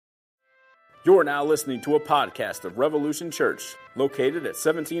You're now listening to a podcast of Revolution Church, located at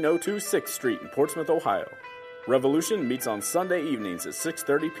 1702 6th Street in Portsmouth, Ohio. Revolution meets on Sunday evenings at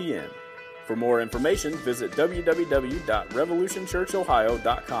 6:30 p.m. For more information, visit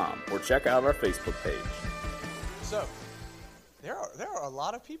www.revolutionchurchohio.com or check out our Facebook page. So, there are a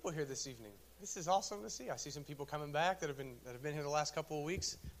lot of people here this evening. This is awesome to see. I see some people coming back that have been here the last couple of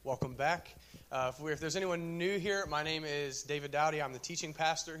weeks. Welcome back. If there's anyone new here, my name is David Dowdy. I'm the teaching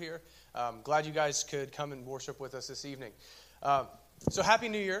pastor here. Glad you guys could come and worship with us this evening. So Happy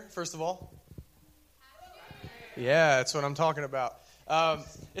New Year, first of all. Yeah, that's what I'm talking about.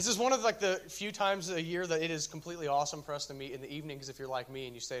 This is one of the few times a year that it is completely awesome for us to meet in the evening, because if you're like me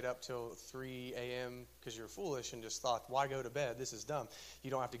and you stayed up till 3 a.m. because you're foolish and just thought, why go to bed? This is dumb.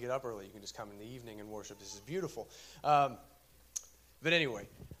 You don't have to get up early. You can just come in the evening and worship. This is beautiful. But anyway,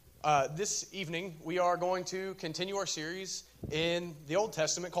 this evening we are going to continue our series in the Old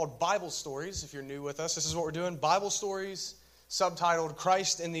Testament called Bible Stories. If you're new with us, this is what we're doing. Bible Stories, subtitled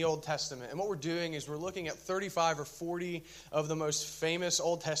Christ in the Old Testament. And what we're doing is we're looking at 35 or 40 of the most famous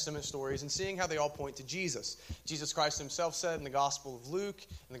Old Testament stories and seeing how they all point to Jesus. Jesus Christ himself said in the Gospel of Luke,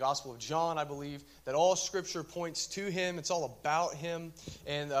 in the Gospel of John, I believe, that all Scripture points to him. It's all about him.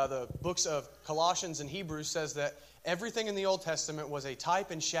 And the books of Colossians and Hebrews says that everything in the Old Testament was a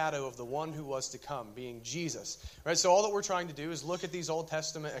type and shadow of the one who was to come, being Jesus. Right? So all that we're trying to do is look at these Old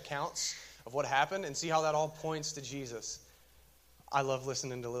Testament accounts of what happened and see how that all points to Jesus. I love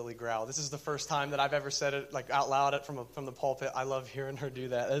listening to Lily growl. This is the first time that I've ever said it out loud from the pulpit. I love hearing her do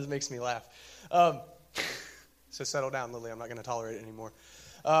that. It makes me laugh. So settle down, Lily. I'm not going to tolerate it anymore.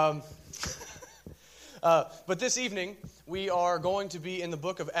 But this evening, we are going to be in the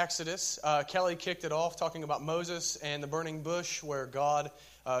book of Exodus. Kelly kicked it off talking about Moses and the burning bush, where God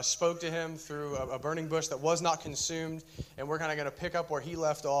spoke to him through a burning bush that was not consumed. And we're kind of going to pick up where he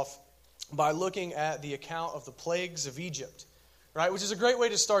left off by looking at the account of the plagues of Egypt. Right, which is a great way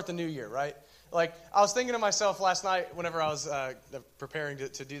to start the new year, right? I was thinking to myself last night whenever I was preparing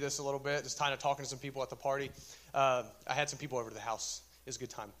to do this a little bit, just kind of talking to some people at the party. I had some people over to the house. It was a good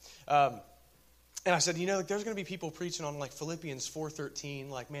time. And I said, there's going to be people preaching on Philippians 4:13,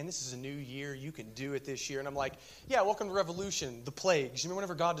 man, this is a new year. You can do it this year. And I'm like, yeah, welcome to Revolution, the plagues. You remember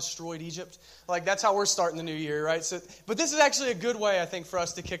whenever God destroyed Egypt? That's how we're starting the new year, right? But this is actually a good way, I think, for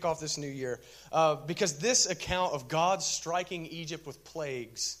us to kick off this new year. Because this account of God striking Egypt with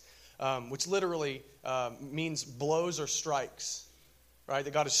plagues, which literally means blows or strikes, right?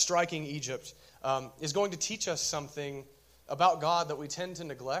 That God is striking Egypt, is going to teach us something about God that we tend to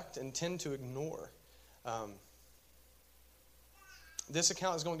neglect and tend to ignore. This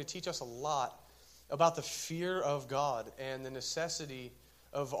account is going to teach us a lot about the fear of God and the necessity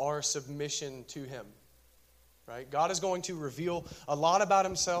of our submission to Him. Right? God is going to reveal a lot about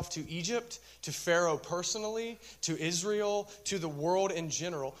Himself to Egypt, to Pharaoh personally, to Israel, to the world in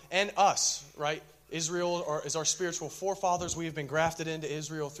general, and us, right? Israel is our spiritual forefathers. We have been grafted into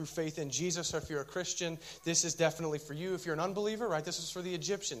Israel through faith in Jesus. So if you're a Christian, this is definitely for you. If you're an unbeliever, right, this is for the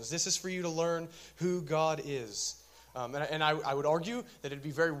Egyptians. This is for you to learn who God is. And I would argue that it'd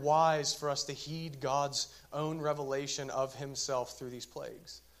be very wise for us to heed God's own revelation of Himself through these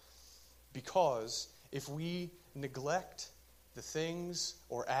plagues. Because if we neglect the things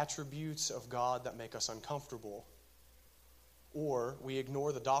or attributes of God that make us uncomfortable, or we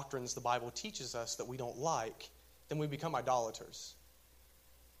ignore the doctrines the Bible teaches us that we don't like, then we become idolaters.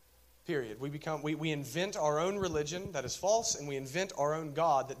 Period. We invent our own religion that is false, and we invent our own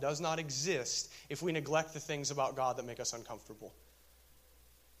God that does not exist if we neglect the things about God that make us uncomfortable.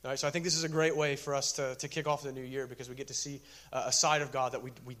 All right, so I think this is a great way for us to kick off the new year, because we get to see a side of God that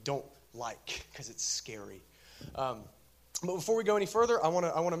we don't like, because it's scary. But before we go any further, I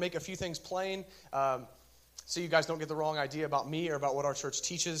want to make a few things plain. So you guys don't get the wrong idea about me or about what our church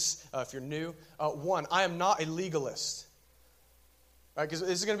teaches if you're new. One, I am not a legalist. Right? Because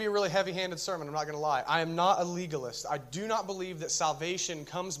this is going to be a really heavy-handed sermon, I'm not going to lie. I am not a legalist. I do not believe that salvation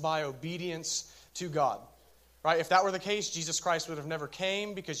comes by obedience to God. Right? If that were the case, Jesus Christ would have never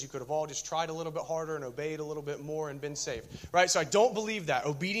came, because you could have all just tried a little bit harder and obeyed a little bit more and been saved. Right? So I don't believe that.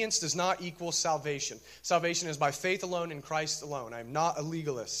 Obedience does not equal salvation. Salvation is by faith alone in Christ alone. I am not a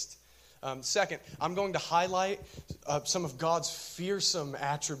legalist. Second, I'm going to highlight some of God's fearsome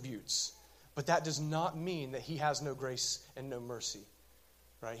attributes, but that does not mean that He has no grace and no mercy.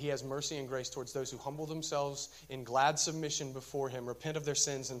 Right? He has mercy and grace towards those who humble themselves in glad submission before Him, repent of their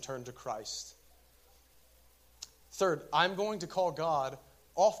sins, and turn to Christ. Third, I'm going to call God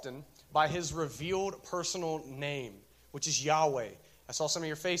often by His revealed personal name, which is Yahweh. I saw some of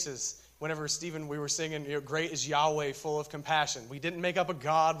your faces whenever, Stephen, we were singing, great is Yahweh, full of compassion. We didn't make up a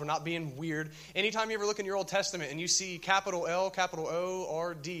God. We're not being weird. Anytime you ever look in your Old Testament and you see capital L, capital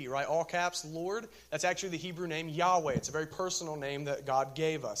O-R-D, right, all caps, Lord, that's actually the Hebrew name Yahweh. It's a very personal name that God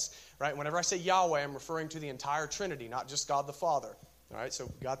gave us, right? Whenever I say Yahweh, I'm referring to the entire Trinity, not just God the Father. All right, so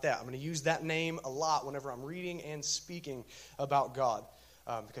we got that. I'm going to use that name a lot whenever I'm reading and speaking about God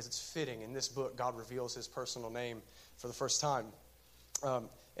because it's fitting. In this book, God reveals his personal name for the first time.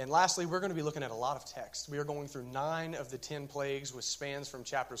 And lastly, we're going to be looking at a lot of text. We are going through 9 of the 10 plagues with spans from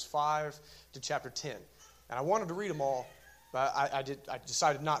chapters 5 to chapter 10. And I wanted to read them all, but I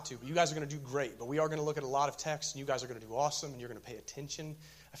decided not to. But you guys are going to do great. But we are going to look at a lot of text, and you guys are going to do awesome, and you're going to pay attention.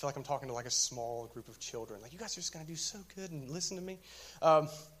 I feel like I'm talking to like a small group of children. Like, you guys are just going to do so good and listen to me.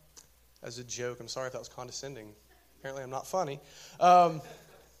 As a joke, I'm sorry if that was condescending. Apparently I'm not funny.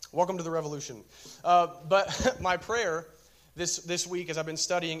 Welcome to the revolution. But my prayer this week as I've been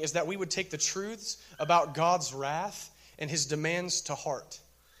studying is that we would take the truths about God's wrath and his demands to heart.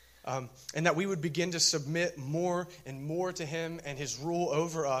 And that we would begin to submit more and more to him and his rule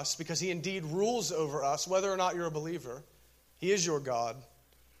over us, because he indeed rules over us, whether or not you're a believer. He is your God.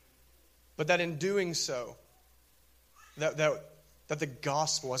 But that in doing so, that the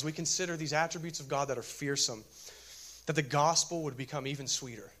gospel, as we consider these attributes of God that are fearsome, that the gospel would become even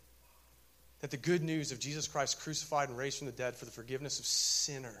sweeter. That the good news of Jesus Christ crucified and raised from the dead for the forgiveness of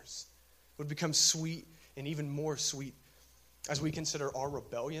sinners would become sweet and even more sweet as we consider our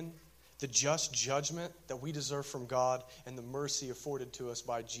rebellion, the just judgment that we deserve from God, and the mercy afforded to us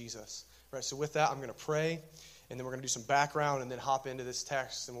by Jesus. Right, so with that, I'm going to pray, and then we're going to do some background and then hop into this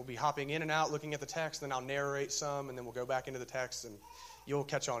text. And we'll be hopping in and out, looking at the text, and then I'll narrate some, and then we'll go back into the text, and you'll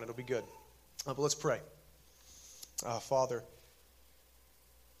catch on. It'll be good. But let's pray. Father,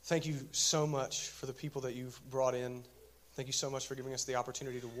 thank you so much for the people that you've brought in. Thank you so much for giving us the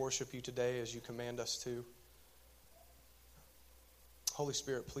opportunity to worship you today as you command us to. Holy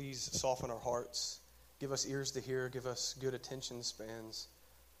Spirit, please soften our hearts. Give us ears to hear. Give us good attention spans.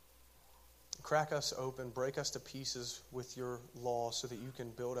 Crack us open. Break us to pieces with your law so that you can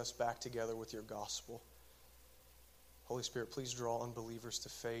build us back together with your gospel. Holy Spirit, please draw unbelievers to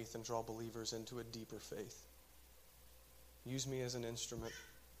faith and draw believers into a deeper faith. Use me as an instrument.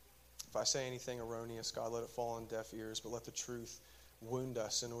 If I say anything erroneous, God, let it fall on deaf ears, but let the truth wound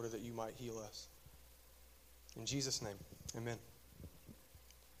us in order that you might heal us. In Jesus' name, amen.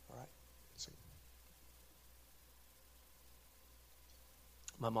 All right.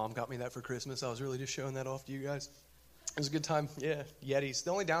 My mom got me that for Christmas. I was really just showing that off to you guys. It was a good time. Yeah, Yetis.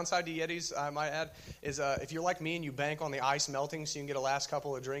 The only downside to Yetis, I might add, is if you're like me and you bank on the ice melting so you can get a last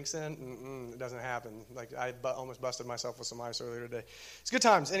couple of drinks in, it doesn't happen. Like, I almost busted myself with some ice earlier today. It's good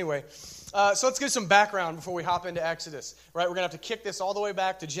times. Anyway, so let's give some background before we hop into Exodus. Right, we're going to have to kick this all the way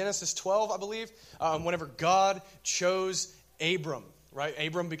back to Genesis 12, I believe, whenever God chose Abram. Right,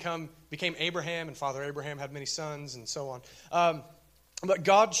 Abram became Abraham, and Father Abraham had many sons, and so on. But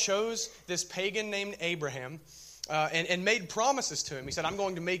God chose this pagan named Abraham, and made promises to him. He said, I'm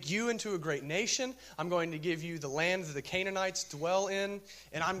going to make you into a great nation. I'm going to give you the land that the Canaanites dwell in,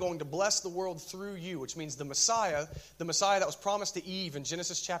 and I'm going to bless the world through you, which means the Messiah that was promised to Eve in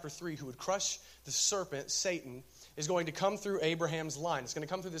Genesis chapter 3, who would crush the serpent, Satan, is going to come through Abraham's line. It's going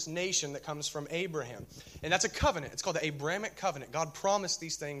to come through this nation that comes from Abraham. And that's a covenant. It's called the Abrahamic covenant. God promised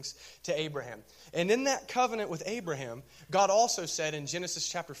these things to Abraham. And in that covenant with Abraham, God also said in Genesis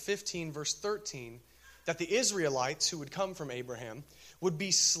chapter 15, verse 13, that the Israelites who would come from Abraham would be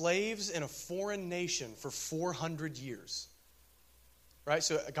slaves in a foreign nation for 400 years. Right?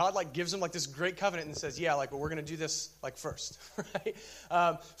 So God gives them this great covenant and says, but we're going to do this first. Right?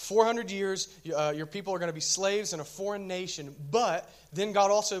 400 years, your people are going to be slaves in a foreign nation. But then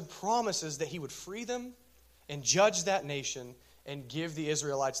God also promises that he would free them and judge that nation and give the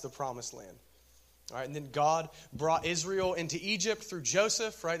Israelites the promised land. All right, and then God brought Israel into Egypt through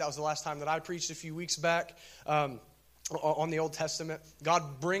Joseph, right? That was the last time that I preached a few weeks back on the Old Testament.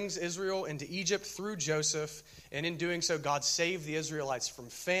 God brings Israel into Egypt through Joseph, and in doing so, God saved the Israelites from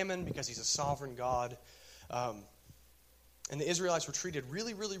famine because he's a sovereign God. And the Israelites were treated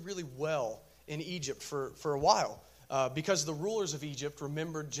really, really, really well in Egypt for a while because the rulers of Egypt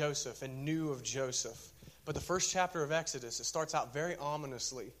remembered Joseph and knew of Joseph. But the first chapter of Exodus, it starts out very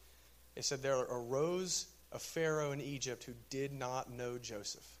ominously. It said there arose a Pharaoh in Egypt who did not know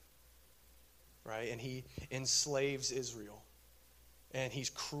Joseph, right? And he enslaves Israel, and he's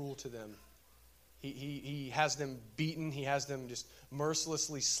cruel to them. He has them beaten. He has them just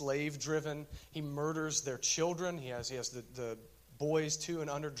mercilessly slave-driven. He murders their children. He has the boys 2 and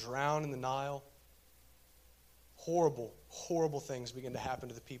under drown in the Nile. horrible, horrible things begin to happen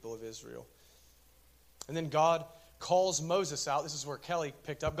to the people of Israel. And then God calls Moses out. This is where Kelly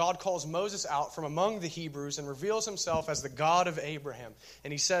picked up. God calls Moses out from among the Hebrews and reveals himself as the God of Abraham.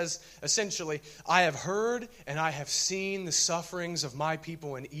 And he says, essentially, I have heard and I have seen the sufferings of my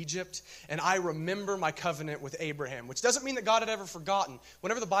people in Egypt, and I remember my covenant with Abraham, which doesn't mean that God had ever forgotten.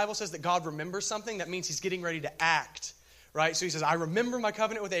 Whenever the Bible says that God remembers something, that means he's getting ready to act, right? So he says, I remember my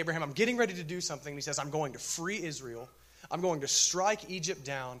covenant with Abraham. I'm getting ready to do something. He says, I'm going to free Israel. I'm going to strike Egypt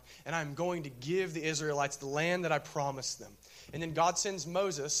down, and I'm going to give the Israelites the land that I promised them. And then God sends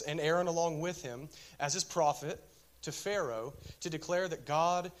Moses and Aaron along with him as his prophet to Pharaoh to declare that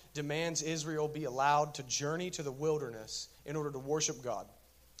God demands Israel be allowed to journey to the wilderness in order to worship God.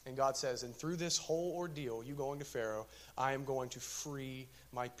 And God says, and through this whole ordeal, you going to Pharaoh, I am going to free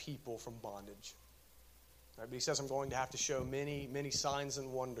my people from bondage. Right, but he says I'm going to have to show many, many signs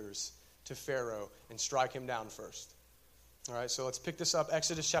and wonders to Pharaoh and strike him down first. All right, so let's pick this up.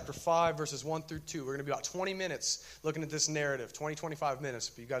 Exodus chapter 5, verses 1 through 2. We're going to be about 20 minutes looking at this narrative, 25 minutes,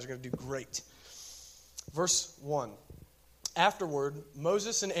 but you guys are going to do great. Verse 1. Afterward,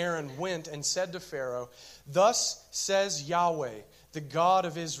 Moses and Aaron went and said to Pharaoh, Thus says Yahweh, the God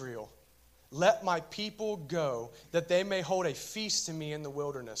of Israel, let my people go, that they may hold a feast to me in the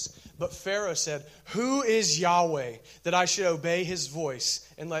wilderness. But Pharaoh said, Who is Yahweh, that I should obey his voice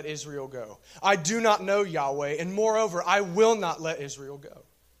and let Israel go? I do not know Yahweh, and moreover, I will not let Israel go.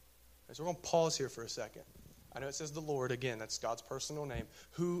 Okay, so we're going to pause here for a second. I know it says the Lord. Again, that's God's personal name.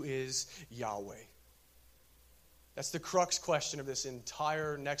 Who is Yahweh? That's the crux question of this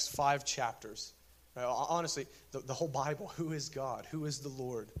entire next 5 chapters. Right, honestly, the whole Bible, who is God? Who is the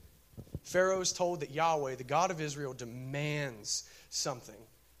Lord? Pharaoh is told that Yahweh, the God of Israel, demands something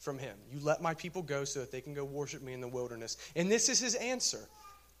from him. You let my people go so that they can go worship me in the wilderness. And this is his answer.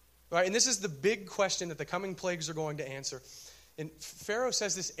 Right? And this is the big question that the coming plagues are going to answer. And Pharaoh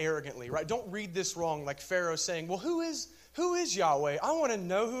says this arrogantly, right? Don't read this wrong, like Pharaoh saying, well, who is Yahweh? I want to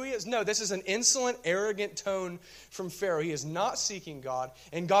know who he is. No, this is an insolent, arrogant tone from Pharaoh. He is not seeking God,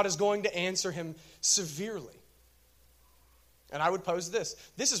 and God is going to answer him severely. And I would pose this.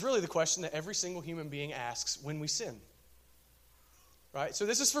 This is really the question that every single human being asks when we sin. Right? So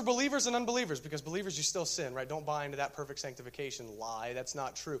this is for believers and unbelievers, because believers, you still sin, right? Don't buy into that perfect sanctification lie. That's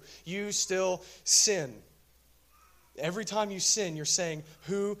not true. You still sin. Every time you sin, you're saying,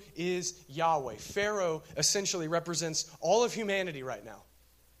 who is Yahweh? Pharaoh essentially represents all of humanity right now.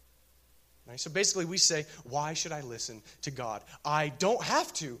 Right? So basically we say, why should I listen to God? I don't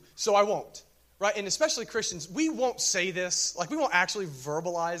have to, so I won't. Right? And especially Christians, we won't say this, like we won't actually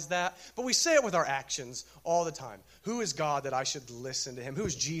verbalize that, but we say it with our actions all the time. Who is God that I should listen to him? Who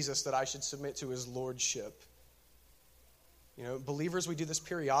is Jesus that I should submit to his lordship? You know, believers, we do this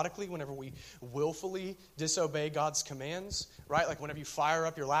periodically whenever we willfully disobey God's commands, right? Like whenever you fire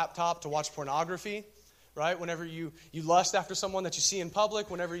up your laptop to watch pornography, right? Whenever you lust after someone that you see in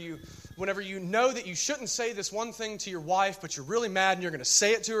public, whenever you know that you shouldn't say this one thing to your wife, but you're really mad and you're going to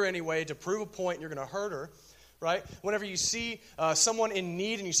say it to her anyway to prove a point and you're going to hurt her, right? Whenever you see someone in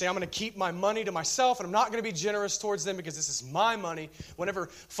need and you say, I'm going to keep my money to myself and I'm not going to be generous towards them because this is my money. Whenever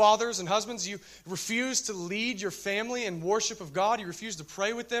fathers and husbands, you refuse to lead your family in worship of God, you refuse to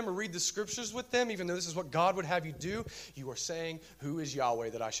pray with them or read the scriptures with them, even though this is what God would have you do, you are saying, who is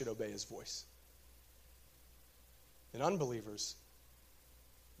Yahweh that I should obey his voice? And unbelievers,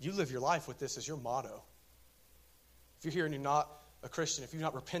 you live your life with this as your motto. If you're here and you're not a Christian, if you've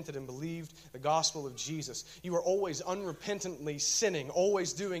not repented and believed the gospel of Jesus, you are always unrepentantly sinning,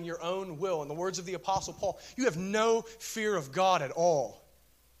 always doing your own will. In the words of the Apostle Paul, you have no fear of God at all.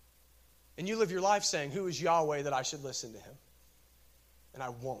 And you live your life saying, who is Yahweh that I should listen to him? And I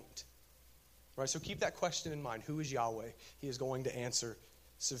won't. Right, so keep that question in mind. Who is Yahweh? He is going to answer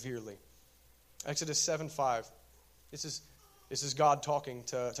severely. Exodus 7:5. This is God talking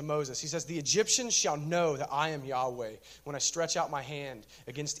to Moses. He says, the Egyptians shall know that I am Yahweh when I stretch out my hand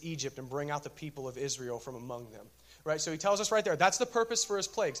against Egypt and bring out the people of Israel from among them. Right? So he tells us right there, that's the purpose for his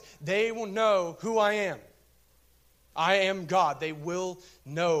plagues. They will know who I am. I am God. They will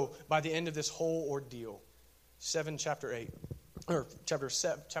know by the end of this whole ordeal. Chapter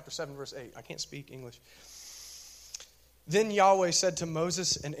 7, verse 8. I can't speak English. Then Yahweh said to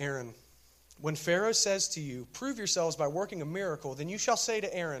Moses and Aaron, when Pharaoh says to you, prove yourselves by working a miracle, then you shall say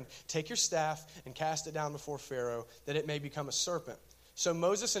to Aaron, take your staff and cast it down before Pharaoh, that it may become a serpent. So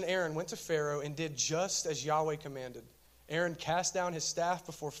Moses and Aaron went to Pharaoh and did just as Yahweh commanded. Aaron cast down his staff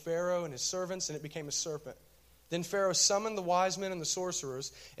before Pharaoh and his servants, and it became a serpent. Then Pharaoh summoned the wise men and the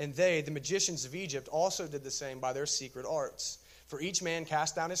sorcerers, and they, the magicians of Egypt, also did the same by their secret arts. For each man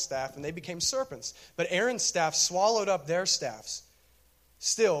cast down his staff, and they became serpents. But Aaron's staff swallowed up their staffs.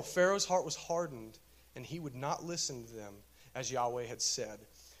 Still, Pharaoh's heart was hardened, and he would not listen to them, as Yahweh had said.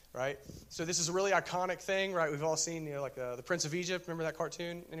 Right? So this is a really iconic thing, right? We've all seen, like the Prince of Egypt. Remember that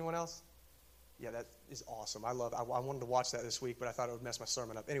cartoon? Anyone else? Yeah, that is awesome. I wanted to watch that this week, but I thought it would mess my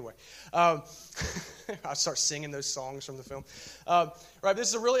sermon up. Anyway, I'll start singing those songs from the film. Right, this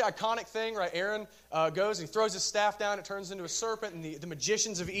is a really iconic thing, right? Aaron goes and he throws his staff down. It turns into a serpent, and the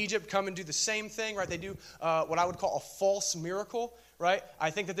magicians of Egypt come and do the same thing, right? They do what I would call a false miracle, right? I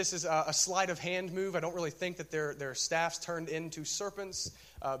think that this is a sleight of hand move. I don't really think that their staffs turned into serpents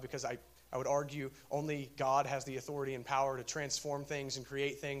because I would argue only God has the authority and power to transform things and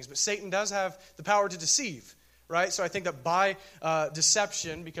create things. But Satan does have the power to deceive, right? So I think that by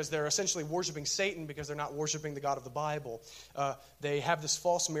deception, because they're essentially worshiping Satan because they're not worshiping the God of the Bible, they have this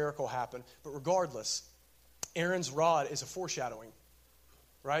false miracle happen. But regardless, Aaron's rod is a foreshadowing,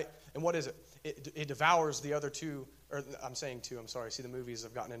 right? And what is it? It devours the other two, or I'm saying two, I'm sorry. See, the movies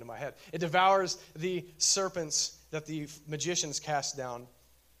have gotten into my head. It devours the serpents that the magicians cast down.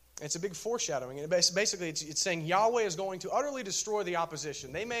 It's a big foreshadowing. And basically, it's saying Yahweh is going to utterly destroy the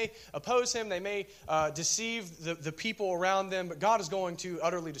opposition. They may oppose him. They may deceive the people around them. But God is going to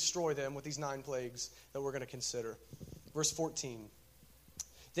utterly destroy them with these 9 plagues that we're going to consider. Verse 14.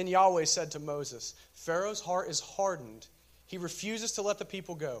 Then Yahweh said to Moses, Pharaoh's heart is hardened. He refuses to let the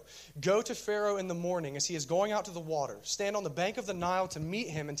people go. Go to Pharaoh in the morning as he is going out to the water. Stand on the bank of the Nile to meet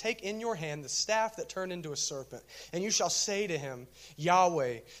him and take in your hand the staff that turned into a serpent. And you shall say to him,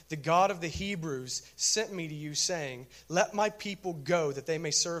 Yahweh, the God of the Hebrews, sent me to you, saying, let my people go that they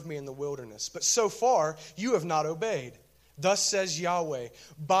may serve me in the wilderness. But so far you have not obeyed. Thus says Yahweh,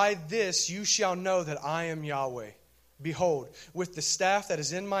 by this you shall know that I am Yahweh. Behold, with the staff that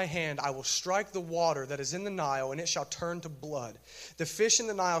is in my hand, I will strike the water that is in the Nile, and it shall turn to blood. The fish in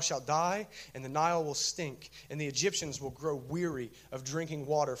the Nile shall die, and the Nile will stink, and the Egyptians will grow weary of drinking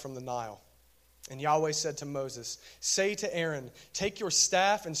water from the Nile. And Yahweh said to Moses, say to Aaron, take your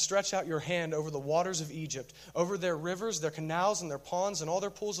staff and stretch out your hand over the waters of Egypt, over their rivers, their canals, and their ponds, and all their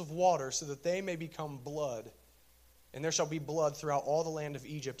pools of water, so that they may become blood. And there shall be blood throughout all the land of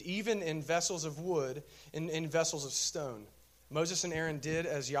Egypt, even in vessels of wood and in vessels of stone. Moses and Aaron did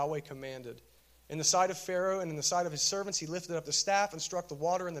as Yahweh commanded. In the sight of Pharaoh and in the sight of his servants, he lifted up the staff and struck the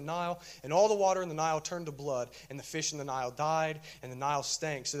water in the Nile, and all the water in the Nile turned to blood, and the fish in the Nile died, and the Nile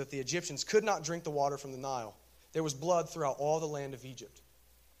stank, so that the Egyptians could not drink the water from the Nile. There was blood throughout all the land of Egypt.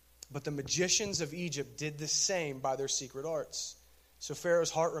 But the magicians of Egypt did the same by their secret arts. So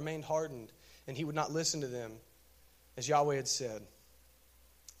Pharaoh's heart remained hardened, and he would not listen to them, as Yahweh had said.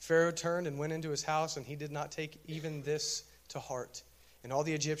 Pharaoh turned and went into his house, and he did not take even this to heart. And all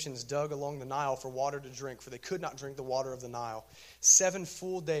the Egyptians dug along the Nile for water to drink, for they could not drink the water of the Nile. 7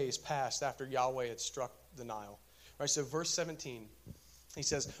 full days passed after Yahweh had struck the Nile. All right, so verse 17, he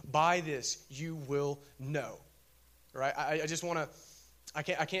says, by this you will know. All right, I just want to, I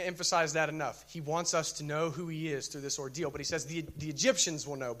can't emphasize that enough. He wants us to know who he is through this ordeal, but he says the Egyptians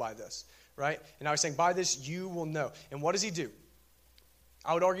will know by this. Right? And now he's saying, by this you will know. And what does he do?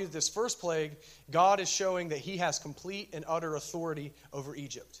 I would argue that this first plague, God is showing that he has complete and utter authority over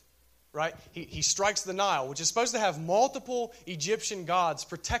Egypt. Right? He strikes the Nile, which is supposed to have multiple Egyptian gods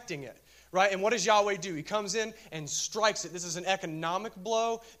protecting it. Right? And what does Yahweh do? He comes in and strikes it. This is an economic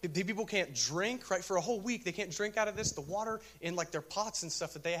blow. People can't drink, right? For a whole week, they can't drink out of this. The water in like their pots and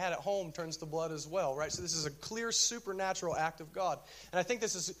stuff that they had at home turns to blood as well, right? So this is a clear supernatural act of God. And I think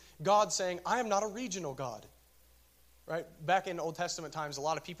this is God saying, I am not a regional God. Right? Back in Old Testament times, a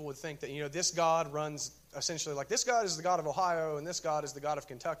lot of people would think that, this God runs essentially like this God is the God of Ohio and this God is the God of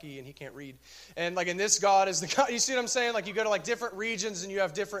Kentucky and he can't read. And like, and this God is the God, you see what I'm saying? Like you go to like different regions and you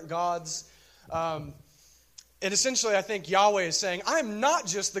have different gods. And essentially I think Yahweh is saying, I'm not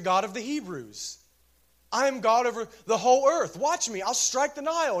just the God of the Hebrews. I am God over the whole earth. Watch me. I'll strike the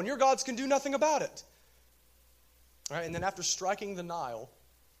Nile and your gods can do nothing about it. All right? And then after striking the Nile,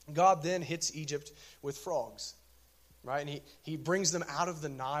 God then hits Egypt with frogs. Right, and he brings them out of the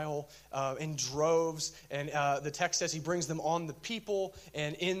Nile in droves, and the text says he brings them on the people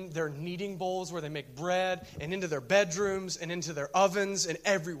and in their kneading bowls where they make bread, and into their bedrooms and into their ovens and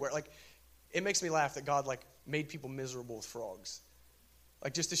everywhere. Like, it makes me laugh that God like made people miserable with frogs,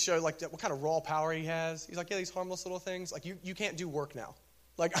 like just to show like what kind of raw power he has. He's like, yeah, these harmless little things. Like you can't do work now.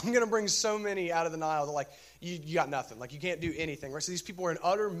 Like I'm gonna bring so many out of the Nile that like you got nothing. Like you can't do anything. Right, so these people are in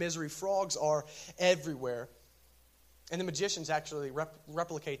utter misery. Frogs are everywhere. And the magicians actually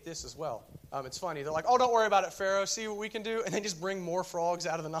replicate this as well. It's funny. They're like, oh, don't worry about it, Pharaoh. See what we can do? And they just bring more frogs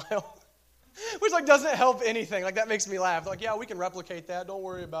out of the Nile. Which doesn't help anything. That makes me laugh. Yeah, we can replicate that. Don't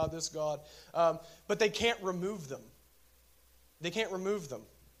worry about this, God. But they can't remove them. They can't remove them.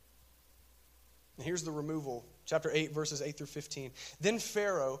 And here's the removal. Chapter 8, verses 8 through 15. Then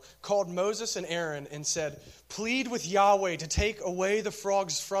Pharaoh called Moses and Aaron and said, "Plead with Yahweh to take away the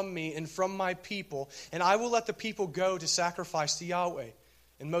frogs from me and from my people, and I will let the people go to sacrifice to Yahweh."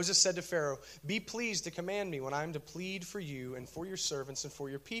 And Moses said to Pharaoh, "Be pleased to command me when I am to plead for you and for your servants and for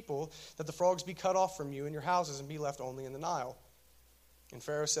your people, that the frogs be cut off from you and your houses and be left only in the Nile." And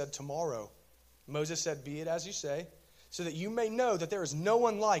Pharaoh said, "Tomorrow." Moses said, "Be it as you say, so that you may know that there is no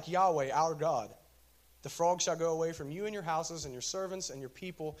one like Yahweh our God. The frogs shall go away from you and your houses and your servants and your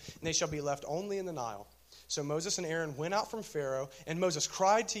people, and they shall be left only in the Nile." So Moses and Aaron went out from Pharaoh, and Moses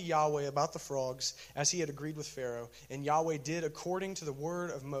cried to Yahweh about the frogs, as he had agreed with Pharaoh. And Yahweh did according to the word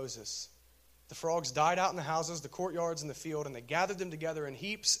of Moses. The frogs died out in the houses, the courtyards, and the field, and they gathered them together in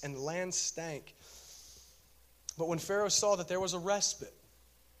heaps, and the land stank. But when Pharaoh saw that there was a respite,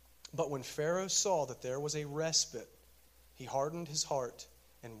 he hardened his heart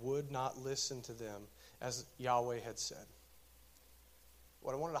and would not listen to them, as Yahweh had said.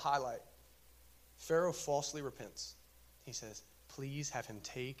 What I wanted to highlight, Pharaoh falsely repents. He says, "Please have him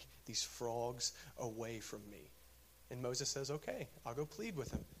take these frogs away from me." And Moses says, "Okay, I'll go plead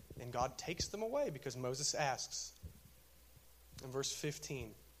with him." And God takes them away because Moses asks. In verse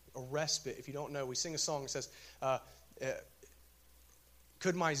 15, a respite. If you don't know, we sing a song that says,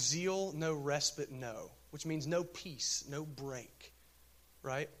 "Could my zeal no respite know?" Which means no peace, no break,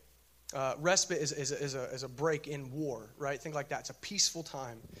 right? Respite is a break in war, right? Think like that. It's a peaceful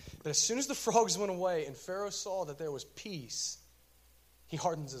time. But as soon as the frogs went away and Pharaoh saw that there was peace, he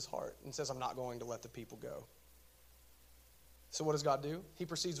hardens his heart and says, "I'm not going to let the people go." So what does God do? He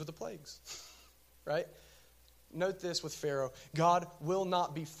proceeds with the plagues, right? Note this with Pharaoh. God will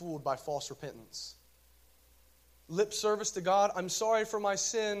not be fooled by false repentance. Lip service to God, "I'm sorry for my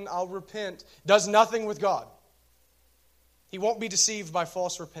sin, I'll repent," does nothing with God. He won't be deceived by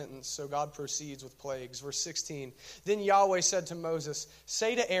false repentance, so God proceeds with plagues. Verse 16, Then Yahweh said to Moses,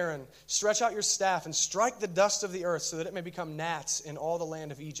 "Say to Aaron, stretch out your staff and strike the dust of the earth so that it may become gnats in all the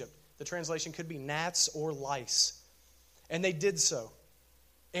land of Egypt." The translation could be gnats or lice. And they did so.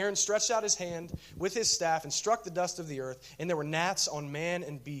 Aaron stretched out his hand with his staff and struck the dust of the earth, and there were gnats on man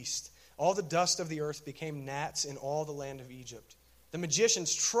and beast. All the dust of the earth became gnats in all the land of Egypt. The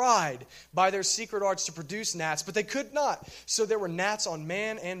magicians tried by their secret arts to produce gnats, but they could not. So there were gnats on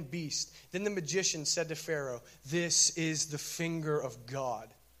man and beast. Then the magician said to Pharaoh, "This is the finger of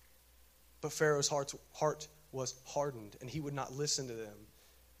God." But Pharaoh's heart was hardened, and he would not listen to them,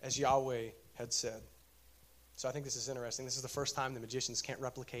 as Yahweh had said. So I think this is interesting. This is the first time the magicians can't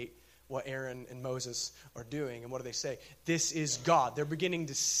replicate what Aaron and Moses are doing. And what do they say? This is God. They're beginning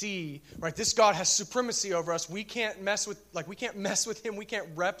to see, right? This God has supremacy over us. We can't mess with him. We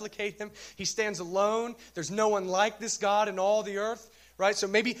can't replicate him. He stands alone. There's no one like this God in all the earth, right? So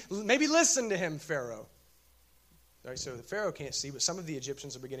maybe listen to him, Pharaoh. Right? So the Pharaoh can't see, but some of the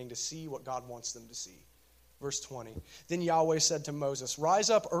Egyptians are beginning to see what God wants them to see. Verse 20, Then Yahweh said to Moses, "Rise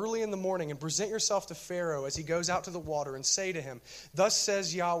up early in the morning and present yourself to Pharaoh as he goes out to the water, and say to him, 'Thus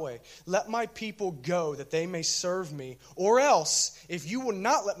says Yahweh, let my people go that they may serve me. Or else, if you will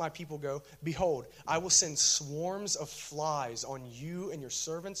not let my people go, behold, I will send swarms of flies on you and your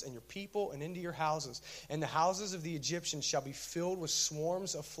servants and your people and into your houses. And the houses of the Egyptians shall be filled with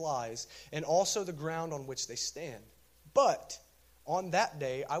swarms of flies, and also the ground on which they stand. But on that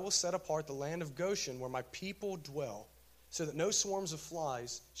day, I will set apart the land of Goshen where my people dwell, so that no swarms of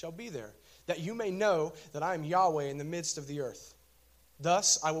flies shall be there, that you may know that I am Yahweh in the midst of the earth.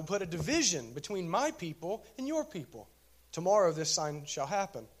 Thus I will put a division between my people and your people. Tomorrow this sign shall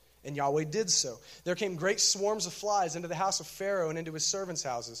happen." And Yahweh did so. There came great swarms of flies into the house of Pharaoh and into his servants'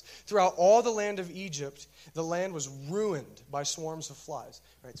 houses. Throughout all the land of Egypt, the land was ruined by swarms of flies.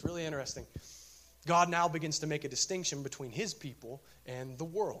 Right, it's really interesting. God now begins to make a distinction between his people and the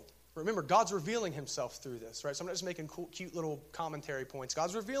world. Remember, God's revealing himself through this, right? So I'm not just making cute little commentary points.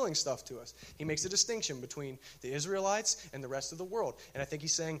 God's revealing stuff to us. He makes a distinction between the Israelites and the rest of the world. And I think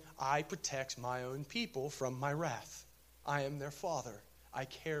he's saying, I protect my own people from my wrath. I am their father. I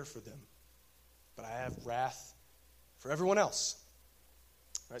care for them. But I have wrath for everyone else.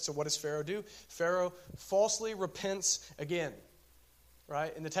 Right? So what does Pharaoh do? Pharaoh falsely repents again.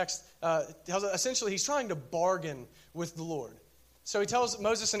 Right? In the text, essentially he's trying to bargain with the Lord. So he tells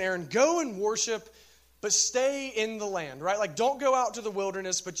Moses and Aaron, go and worship, but stay in the land. Right? Like, don't go out to the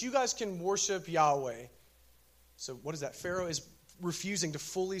wilderness, but you guys can worship Yahweh. So what is that? Pharaoh is refusing to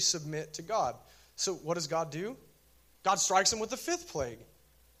fully submit to God. So what does God do? God strikes him with the fifth plague.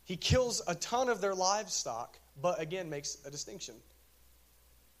 He kills a ton of their livestock, but again makes a distinction.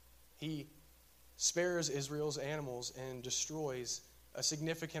 He spares Israel's animals and destroys a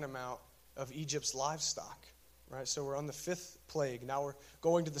significant amount of Egypt's livestock. Right, so we're on the 5th plague. Now we're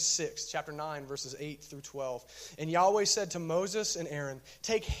going to the 6th, chapter 9, verses 8 through 12. And Yahweh said to Moses and Aaron,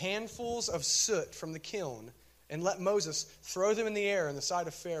 take handfuls of soot from the kiln, and let Moses throw them in the air in the sight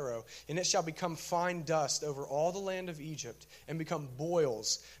of Pharaoh, and it shall become fine dust over all the land of Egypt, and become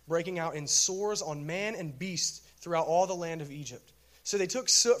boils, breaking out in sores on man and beast throughout all the land of Egypt. So they took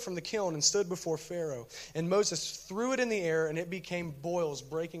soot from the kiln and stood before Pharaoh. And Moses threw it in the air, and it became boils,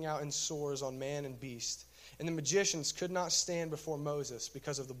 breaking out in sores on man and beast. And the magicians could not stand before Moses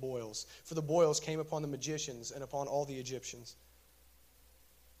because of the boils, for the boils came upon the magicians and upon all the Egyptians.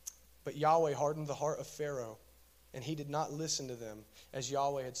 But Yahweh hardened the heart of Pharaoh, and he did not listen to them, as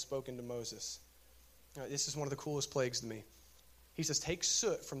Yahweh had spoken to Moses. Now, this is one of the coolest plagues to me. He says, take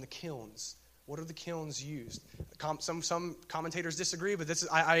soot from the kilns. What are the kilns used? Some commentators disagree, but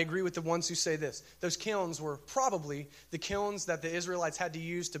I agree with the ones who say this. Those kilns were probably the kilns that the Israelites had to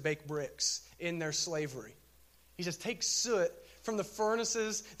use to bake bricks in their slavery. He says, take soot from the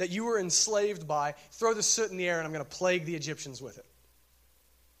furnaces that you were enslaved by, throw the soot in the air, and I'm going to plague the Egyptians with it.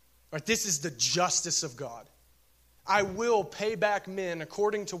 Right, this is the justice of God. I will pay back men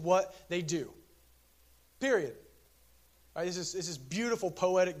according to what they do. Period. Right, this is beautiful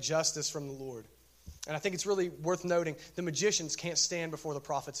poetic justice from the Lord. And I think it's really worth noting, the magicians can't stand before the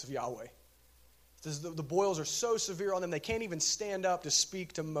prophets of Yahweh. The boils are so severe on them, they can't even stand up to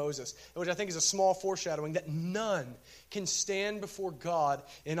speak to Moses, which I think is a small foreshadowing that none can stand before God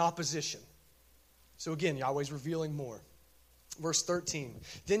in opposition. So again, Yahweh's revealing more. Verse 13,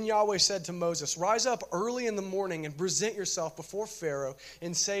 then Yahweh said to Moses, rise up early in the morning and present yourself before Pharaoh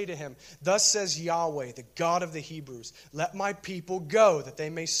and say to him, thus says Yahweh, the God of the Hebrews, let my people go that they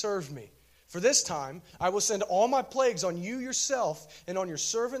may serve me. For this time I will send all my plagues on you yourself and on your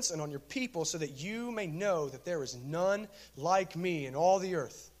servants and on your people, so that you may know that there is none like me in all the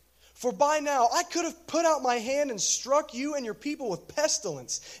earth. For by now I could have put out my hand and struck you and your people with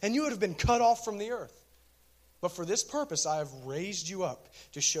pestilence, and you would have been cut off from the earth. But for this purpose I have raised you up,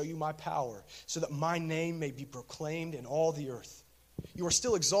 to show you my power, so that my name may be proclaimed in all the earth. You are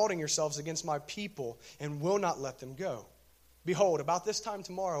still exalting yourselves against my people, and will not let them go. Behold, about this time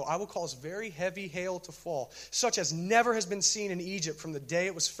tomorrow, I will cause very heavy hail to fall, such as never has been seen in Egypt from the day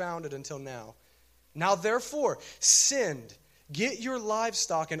it was founded until now. Now therefore, send, get your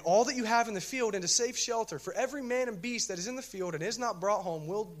livestock and all that you have in the field into safe shelter, for every man and beast that is in the field and is not brought home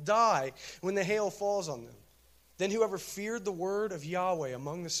will die when the hail falls on them. Then whoever feared the word of Yahweh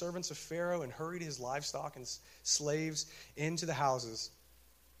among the servants of Pharaoh and hurried his livestock and slaves into the houses.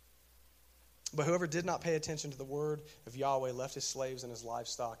 But whoever did not pay attention to the word of Yahweh left his slaves and his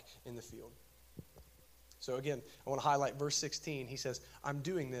livestock in the field. So again, I want to highlight verse 16. He says, I'm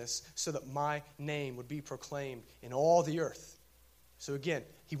doing this so that my name would be proclaimed in all the earth. So again,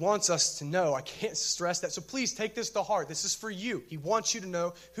 he wants us to know. I can't stress that. So please take this to heart. This is for you. He wants you to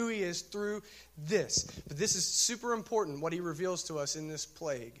know who he is through this. But this is super important, what he reveals to us in this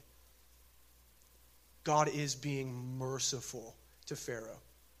plague. God is being merciful to Pharaoh.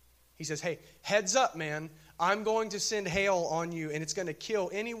 He says, hey, heads up, man. I'm going to send hail on you, and it's going to kill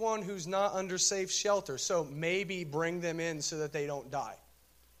anyone who's not under safe shelter. So maybe bring them in so that they don't die.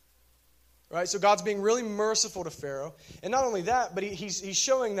 Right? So God's being really merciful to Pharaoh. And not only that, but he's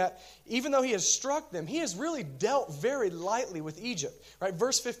showing that even though he has struck them, he has really dealt very lightly with Egypt. Right?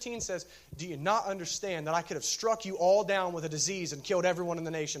 Verse 15 says, do you not understand that I could have struck you all down with a disease and killed everyone in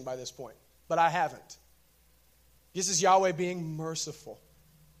the nation by this point? But I haven't. This is Yahweh being merciful.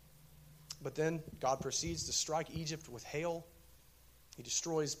 But then God proceeds to strike Egypt with hail. He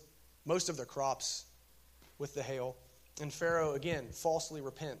destroys most of their crops with the hail. And Pharaoh, again, falsely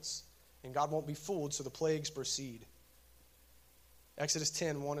repents. And God won't be fooled, so the plagues proceed. Exodus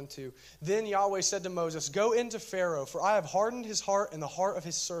 10, 1 and 2. Then Yahweh said to Moses, go into Pharaoh, for I have hardened his heart and the heart of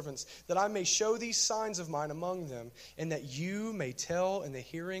his servants, that I may show these signs of mine among them, and that you may tell in the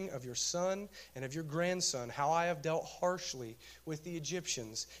hearing of your son and of your grandson how I have dealt harshly with the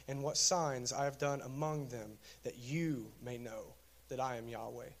Egyptians, and what signs I have done among them, that you may know that I am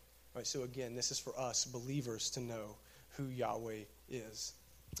Yahweh. All right, so again, this is for us believers to know who Yahweh is.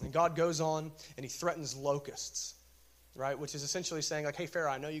 And God goes on and he threatens locusts, right? Which is essentially saying, like, hey,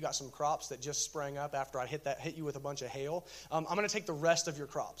 Pharaoh, I know you got some crops that just sprang up after I hit you with a bunch of hail. I'm going to take the rest of your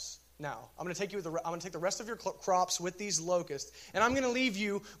crops. Now, I'm going to take the rest of your crops with these locusts, and I'm going to leave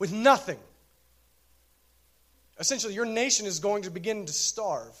you with nothing. Essentially, your nation is going to begin to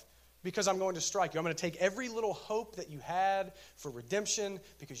starve. because I'm going to strike you. I'm going to take every little hope that you had for redemption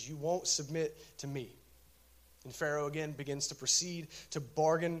because you won't submit to me. And Pharaoh again begins to proceed to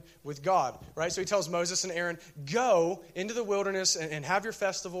bargain with God, right? So he tells Moses and Aaron, go into the wilderness and have your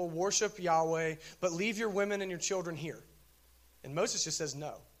festival, worship Yahweh, but leave your women and your children here. And Moses just says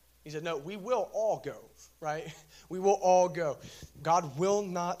no. He said, no, we will all go, right? We will all go. God will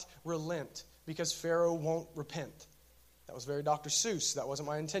not relent because Pharaoh won't repent. That was very Dr. Seuss. That wasn't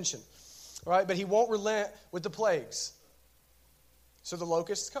my intention. All right, but he won't relent with the plagues. So the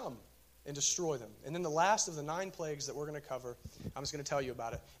locusts come and destroy them. And then the last of the 9 plagues that we're going to cover, I'm just going to tell you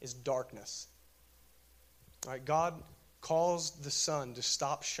about it, is darkness. All right, God caused the sun to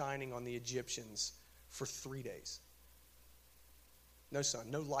stop shining on the Egyptians for 3 days. No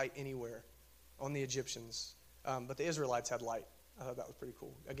sun, no light anywhere on the Egyptians. But the Israelites had light. I thought that was pretty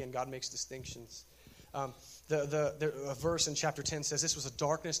cool. Again, God makes distinctions. A verse in chapter 10 says this was a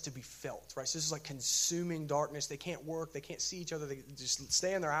darkness to be felt, right? So this is like consuming darkness. They can't work. They can't see each other. They just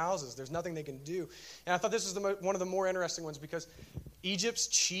stay in their houses. There's nothing they can do. And I thought this was one of the more interesting ones because Egypt's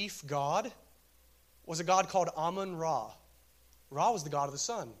chief god was a god called Amun-Ra. Ra was the god of the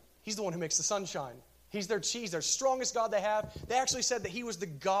sun. He's the one who makes the sun shine. He's their strongest god they have. They actually said that he was the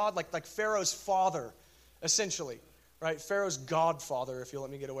god, like Pharaoh's father, essentially, right? Pharaoh's godfather, if you'll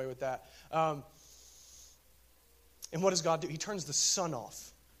let me get away with that. And what does God do? He turns the sun off.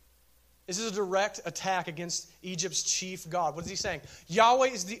 This is a direct attack against Egypt's chief god. What is he saying? Yahweh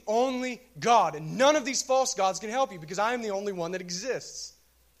is the only God, and none of these false gods can help you because I am the only one that exists.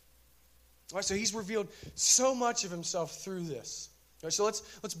 All right, so he's revealed so much of himself through this. All right, so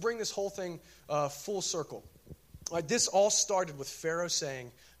let's bring this whole thing full circle. All right, this all started with Pharaoh saying,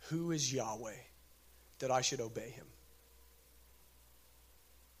 "Who is Yahweh that I should obey him?"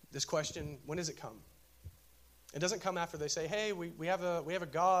 This question, when does it come? It doesn't come after they say, hey, we have a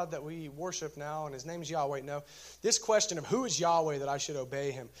God that we worship now, and his name's Yahweh. No. This question of who is Yahweh that I should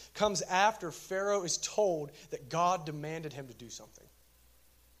obey him comes after Pharaoh is told that God demanded him to do something.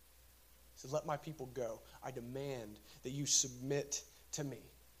 He said, let my people go. I demand that you submit to me.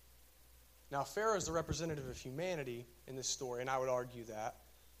 Now, Pharaoh is the representative of humanity in this story, and I would argue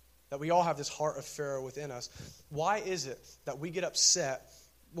that we all have this heart of Pharaoh within us. Why is it that we get upset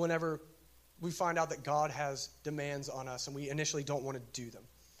whenever we find out that God has demands on us and we initially don't want to do them?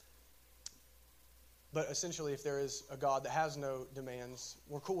 But essentially, if there is a God that has no demands,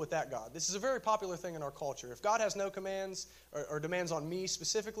 we're cool with that God. This is a very popular thing in our culture. If God has no commands or demands on me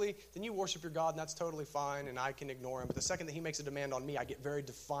specifically, then you worship your God and that's totally fine and I can ignore him. But the second that he makes a demand on me, I get very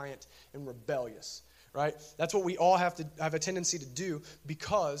defiant and rebellious, right? That's what we all have a tendency to do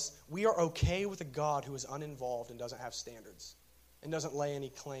because we are okay with a God who is uninvolved and doesn't have standards and doesn't lay any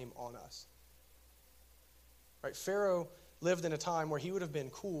claim on us. Right? Pharaoh lived in a time where he would have been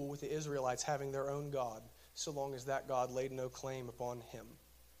cool with the Israelites having their own God, so long as that God laid no claim upon him.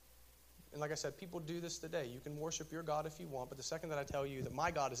 And like I said, people do this today. You can worship your God if you want, but the second that I tell you that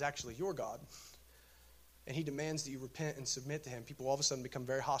my God is actually your God, and he demands that you repent and submit to him, people all of a sudden become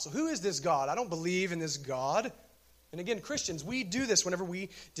very hostile. Who is this God? I don't believe in this God. And again, Christians, we do this whenever we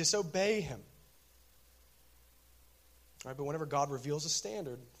disobey him. All right, but whenever God reveals a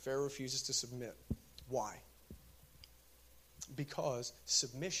standard, Pharaoh refuses to submit. Why? Because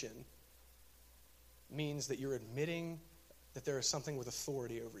submission means that you're admitting that there is something with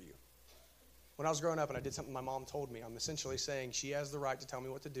authority over you. When I was growing up and I did something my mom told me, I'm essentially saying she has the right to tell me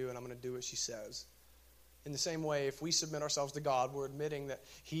what to do and I'm going to do what she says. In the same way, if we submit ourselves to God, we're admitting that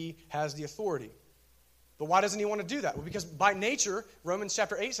he has the authority. But why doesn't he want to do that? Well, because by nature, Romans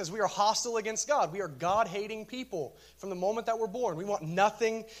chapter 8 says we are hostile against God. We are God-hating people from the moment that we're born. We want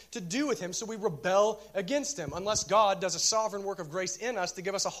nothing to do with him, so we rebel against him unless God does a sovereign work of grace in us to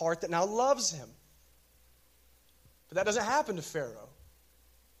give us a heart that now loves him. But that doesn't happen to Pharaoh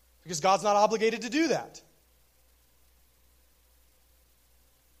because God's not obligated to do that.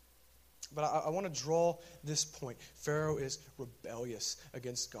 But I want to draw this point. Pharaoh is rebellious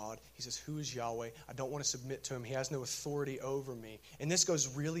against God. He says, who is Yahweh? I don't want to submit to him. He has no authority over me. And this goes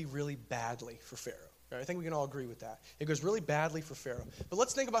really, really badly for Pharaoh. Right? I think we can all agree with that. It goes really badly for Pharaoh. But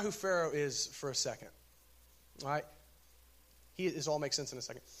let's think about who Pharaoh is for a second. All right? This all makes sense in a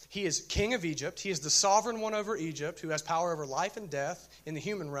second. He is king of Egypt. He is the sovereign one over Egypt who has power over life and death in the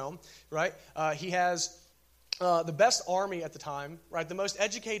human realm. Right? He has the best army at the time, right? The most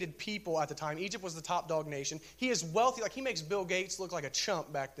educated people at the time. Egypt was the top dog nation. He is wealthy. Like, he makes Bill Gates look like a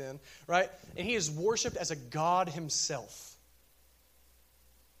chump back then, right? And he is worshipped as a god himself.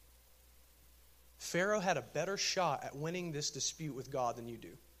 Pharaoh had a better shot at winning this dispute with God than you do.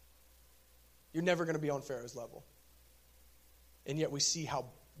 You're never going to be on Pharaoh's level. And yet we see how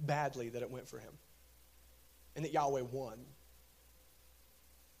badly that it went for him. And that Yahweh won.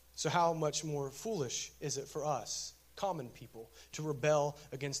 So how much more foolish is it for us, common people, to rebel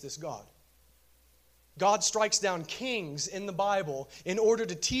against this God? God strikes down kings in the Bible in order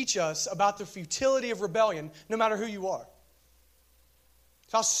to teach us about the futility of rebellion, no matter who you are.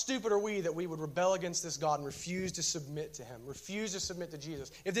 How stupid are we that we would rebel against this God and refuse to submit to him, refuse to submit to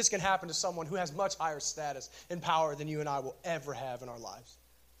Jesus, if this can happen to someone who has much higher status and power than you and I will ever have in our lives?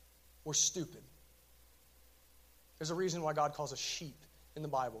 We're stupid. There's a reason why God calls us sheep in the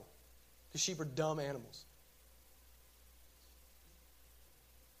Bible, because sheep are dumb animals.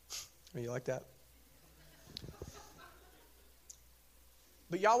 You like that?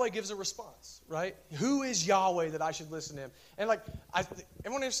 But Yahweh gives a response, right? Who is Yahweh that I should listen to him? And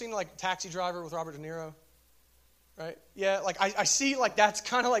everyone ever seen Taxi Driver with Robert De Niro? Right? Yeah, I see that's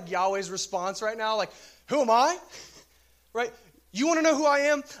kind of like Yahweh's response right now. Who am I? Right? You want to know who I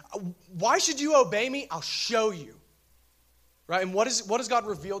am? Why should you obey me? I'll show you. Right? And what does God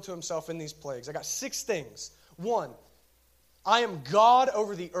reveal to himself in these plagues? I got 6 things. 1, I am God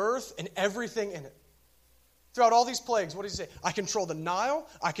over the earth and everything in it. Throughout all these plagues, what does he say? I control the Nile.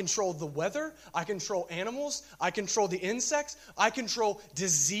 I control the weather. I control animals. I control the insects. I control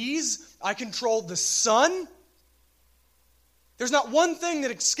disease. I control the sun. There's not one thing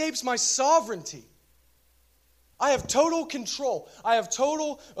that escapes my sovereignty. I have total control. I have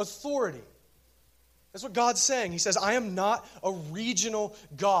total authority. That's what God's saying. He says, I am not a regional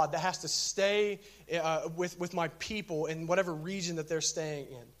God that has to stay with my people in whatever region that they're staying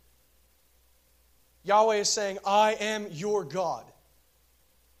in. Yahweh is saying, I am your God.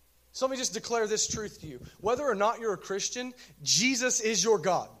 So let me just declare this truth to you. Whether or not you're a Christian, Jesus is your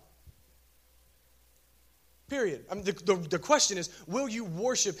God. Period. The question is, will you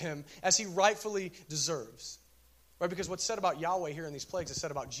worship him as he rightfully deserves? Right? Because what's said about Yahweh here in these plagues is said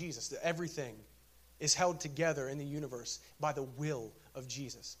about Jesus, that everything is held together in the universe by the will of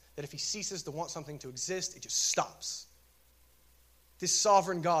Jesus. That if he ceases to want something to exist, it just stops. This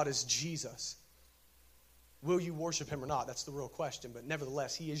sovereign God is Jesus. Will you worship him or not? That's the real question. But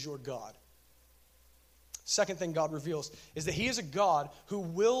nevertheless, he is your God. Second thing God reveals is that he is a God who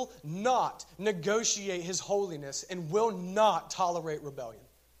will not negotiate his holiness and will not tolerate rebellion.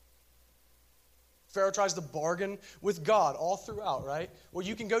 Pharaoh tries to bargain with God all throughout, right? Well,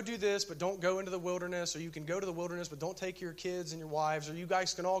 you can go do this, but don't go into the wilderness. Or you can go to the wilderness, but don't take your kids and your wives. Or you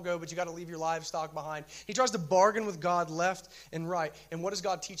guys can all go, but you got to leave your livestock behind. He tries to bargain with God left and right. And what is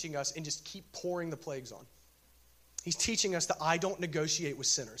God teaching us? And just keep pouring the plagues on. He's teaching us that I don't negotiate with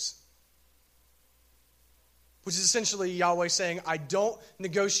sinners. Which is essentially Yahweh saying, I don't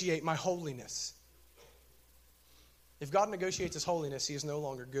negotiate my holiness. If God negotiates his holiness, he is no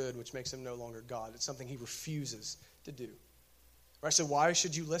longer good, which makes him no longer God. It's something he refuses to do. Right? So why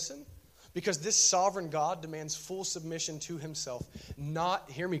should you listen? Because this sovereign God demands full submission to himself.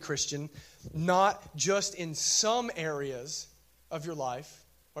 Not, hear me, Christian, not just in some areas of your life.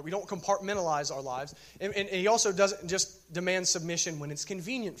 Right? We don't compartmentalize our lives. And he also doesn't just demand submission when it's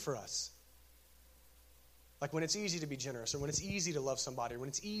convenient for us. Like when it's easy to be generous, or when it's easy to love somebody, or when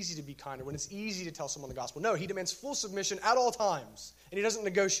it's easy to be kind, or when it's easy to tell someone the gospel. No, he demands full submission at all times, and he doesn't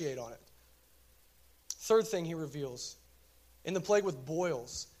negotiate on it. Third thing he reveals, in the plague with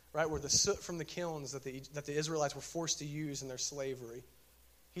boils, right, where the soot from the kilns that the Israelites were forced to use in their slavery,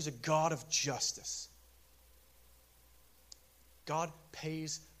 he's a God of justice. God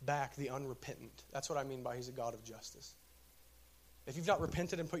pays back the unrepentant. That's what I mean by he's a God of justice. If you've not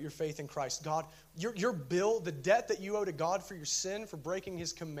repented and put your faith in Christ, God, your bill, the debt that you owe to God for your sin, for breaking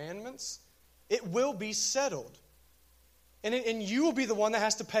his commandments, it will be settled. And you will be the one that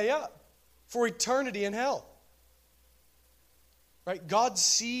has to pay up for eternity in hell. Right? God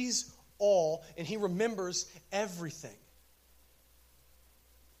sees all and he remembers everything.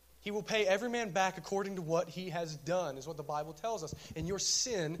 He will pay every man back according to what he has done, is what the Bible tells us. And your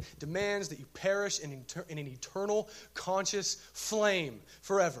sin demands that you perish in an eternal, conscious flame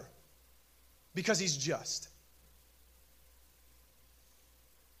forever. Because he's just.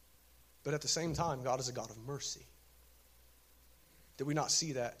 But at the same time, God is a God of mercy. Did we not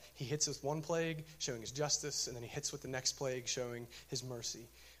see that? He hits with one plague, showing his justice, and then he hits with the next plague, showing his mercy.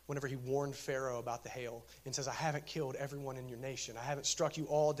 Whenever he warned Pharaoh about the hail and says, I haven't killed everyone in your nation. I haven't struck you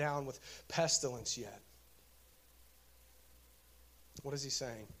all down with pestilence yet. What is he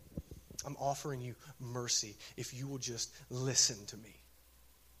saying? I'm offering you mercy if you will just listen to me.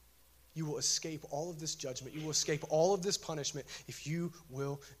 You will escape all of this judgment. You will escape all of this punishment if you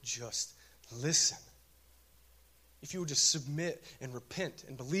will just listen. If you will just submit and repent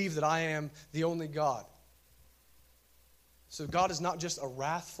and believe that I am the only God. So God is not just a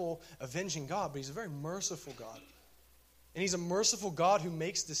wrathful, avenging God, but he's a very merciful God. And he's a merciful God who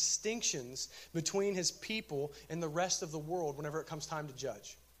makes distinctions between his people and the rest of the world whenever it comes time to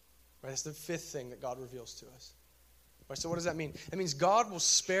judge. Right? That's the fifth thing that God reveals to us. Right, so what does that mean? It means God will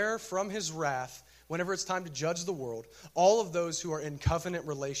spare from his wrath, whenever it's time to judge the world, all of those who are in covenant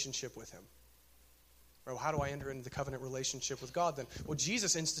relationship with him. Right, well, how do I enter into the covenant relationship with God then? Well,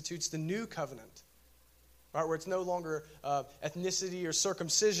 Jesus institutes the new covenant. Right, where it's no longer ethnicity or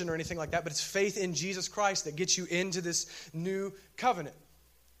circumcision or anything like that, but it's faith in Jesus Christ that gets you into this new covenant.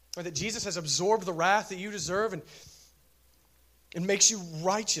 Right, that Jesus has absorbed the wrath that you deserve and makes you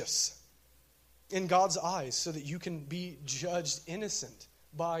righteous in God's eyes so that you can be judged innocent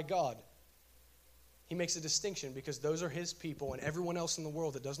by God. He makes a distinction because those are his people, and everyone else in the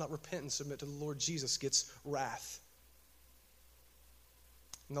world that does not repent and submit to the Lord Jesus gets wrath.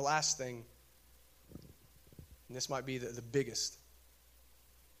 And the last thing, and this might be the biggest,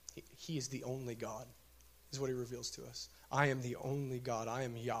 he is the only God, is what he reveals to us. I am the only God. I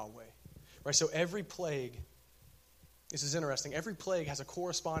am Yahweh. Right, so every plague, this is interesting, every plague has a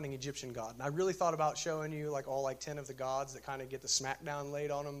corresponding Egyptian god. And I really thought about showing you all 10 of the gods that kind of get the smackdown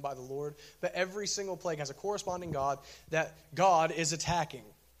laid on them by the Lord. But every single plague has a corresponding god that God is attacking.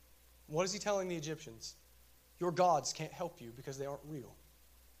 What is he telling the Egyptians? Your gods can't help you because they aren't real.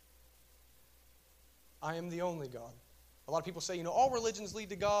 I am the only God. A lot of people say, all religions lead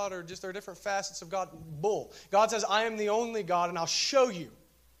to God or just there are different facets of God. Bull. God says, I am the only God and I'll show you.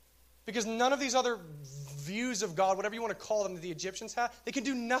 Because none of these other views of God, whatever you want to call them, that the Egyptians had, they can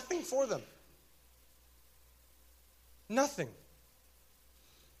do nothing for them. Nothing.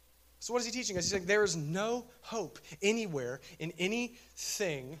 So what is he teaching us? He's saying there is no hope anywhere in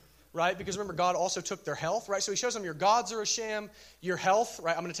anything, right? Because remember, God also took their health, right? So he shows them your gods are a sham, your health,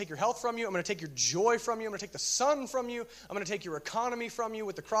 right? I'm going to take your health from you. I'm going to take your joy from you. I'm going to take the sun from you. I'm going to take your economy from you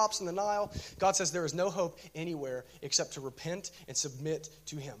with the crops in the Nile. God says there is no hope anywhere except to repent and submit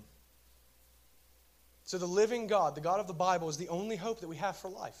to him. So the living God, the God of the Bible, is the only hope that we have for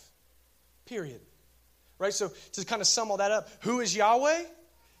life. Period. Right? So to kind of sum all that up, who is Yahweh?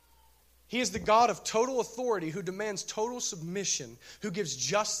 He is the God of total authority who demands total submission, who gives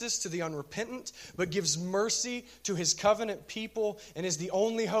justice to the unrepentant, but gives mercy to his covenant people, and is the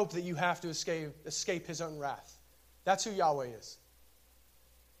only hope that you have to escape his own wrath. That's who Yahweh is.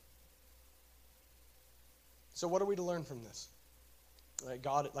 So what are we to learn from this? Right,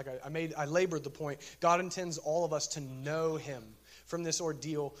 God, I labored the point, God intends all of us to know him from this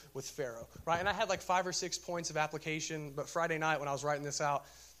ordeal with Pharaoh. Right? And I had 5 or 6 points of application, but Friday night when I was writing this out,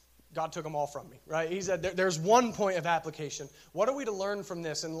 God took them all from me, right? He said, there's one point of application. What are we to learn from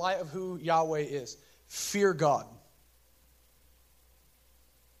this in light of who Yahweh is? Fear God.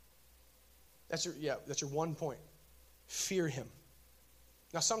 That's your one point. Fear him.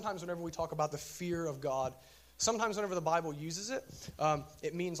 Now, sometimes whenever we talk about the fear of God, sometimes whenever the Bible uses it,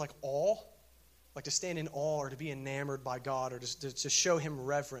 it means awe, to stand in awe or to be enamored by God or to show him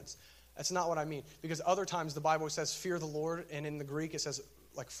reverence. That's not what I mean. Because other times the Bible says fear the Lord, and in the Greek it says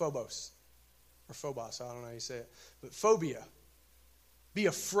phobos, or phobos, I don't know how you say it, but phobia. Be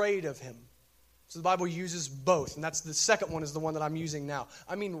afraid of him. So the Bible uses both, and that's the second one is the one that I'm using now.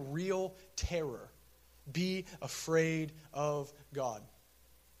 I mean real terror. Be afraid of God.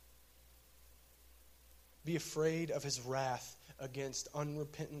 Be afraid of his wrath against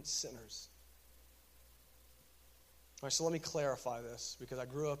unrepentant sinners. All right, so let me clarify this, because I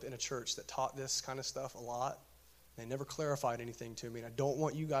grew up in a church that taught this kind of stuff a lot. They never clarified anything to me, and I don't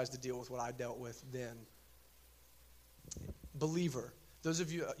want you guys to deal with what I dealt with then. Believer, those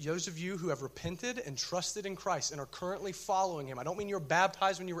of you who have repented and trusted in Christ and are currently following him. I don't mean you were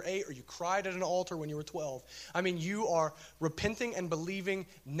baptized when you were 8 or you cried at an altar when you were 12. I mean you are repenting and believing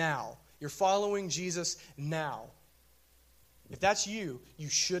now. You're following Jesus now. If that's you, you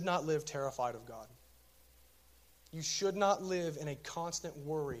should not live terrified of God. You should not live in a constant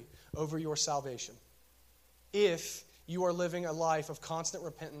worry over your salvation if you are living a life of constant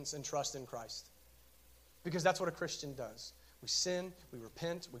repentance and trust in Christ. Because that's what a Christian does. We sin, we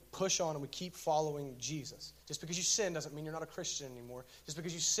repent, we push on, and we keep following Jesus. Just because you sin doesn't mean you're not a Christian anymore. Just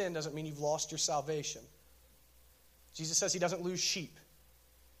because you sin doesn't mean you've lost your salvation. Jesus says he doesn't lose sheep.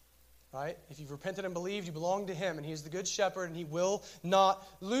 Right? If you've repented and believed, you belong to him, and he is the good shepherd, and he will not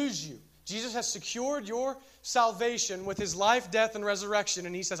lose you. Jesus has secured your salvation with his life, death, and resurrection,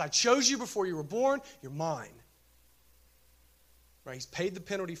 and he says, I chose you before you were born, you're mine. Right? He's paid the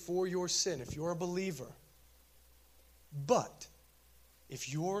penalty for your sin if you're a believer. But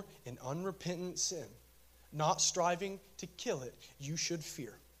if you're in unrepentant sin, not striving to kill it, you should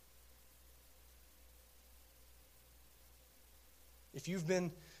fear. if you've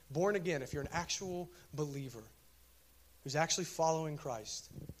been born again, if you're an actual believer who's actually following Christ,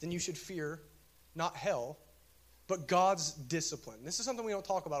 then you should fear not hell, but God's discipline. This is something we don't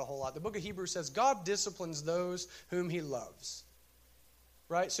talk about a whole lot. The book of Hebrews says God disciplines those whom he loves.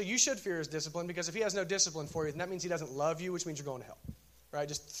 Right? So you should fear his discipline, because if he has no discipline for you, then that means he doesn't love you, which means you're going to hell. Right?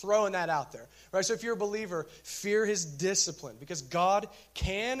 Just throwing that out there. Right? So if you're a believer, fear his discipline, because God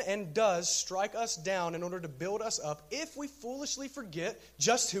can and does strike us down in order to build us up if we foolishly forget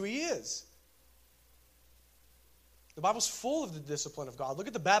just who he is. The Bible's full of the discipline of God. Look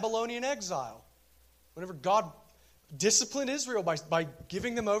at the Babylonian exile. Whenever God disciplined Israel by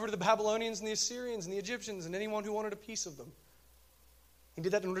giving them over to the Babylonians and the Assyrians and the Egyptians and anyone who wanted a piece of them. He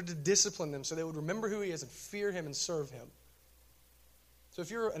did that in order to discipline them so they would remember who he is and fear him and serve him. So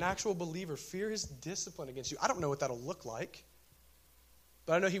if you're an actual believer, fear his discipline against you. I don't know what that'll look like,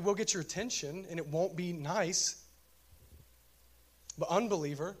 but I know he will get your attention, and it won't be nice. But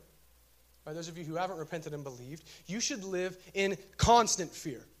unbeliever, right, those of you who haven't repented and believed, you should live in constant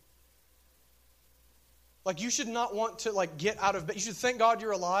fear. Like, you should not want to get out of bed. You should thank God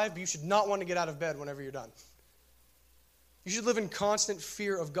you're alive, but you should not want to get out of bed whenever you're done. You should live in constant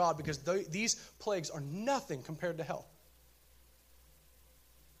fear of God, because these plagues are nothing compared to hell.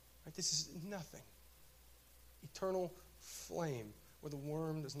 Right? This is nothing. Eternal flame where the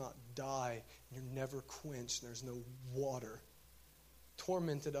worm does not die and you're never quenched and there's no water.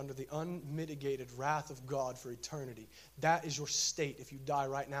 Tormented under the unmitigated wrath of God for eternity. That is your state if you die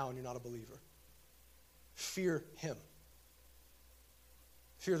right now and you're not a believer. Fear him.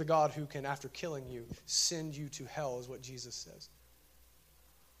 Fear the God who can, after killing you, send you to hell, is what Jesus says.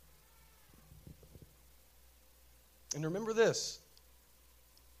 And remember this,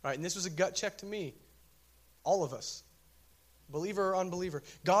 right? And this was a gut check to me. All of us, believer or unbeliever,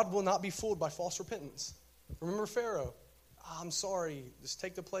 God will not be fooled by false repentance. Remember Pharaoh. I'm sorry, just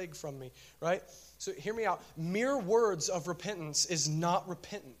take the plague from me, right? So hear me out. Mere words of repentance is not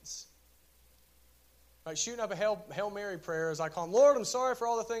repentance. Right, shooting up a Hail Mary prayer, as I call them, Lord, I'm sorry for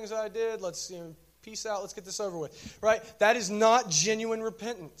all the things that I did. Let's peace out. Let's get this over with. Right? That is not genuine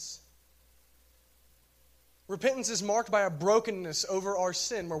repentance. Repentance is marked by a brokenness over our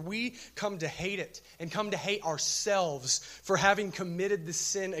sin, where we come to hate it and come to hate ourselves for having committed the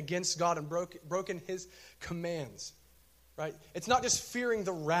sin against God and broken his commands. Right? It's not just fearing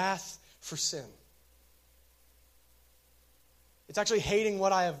the wrath for sin. It's actually hating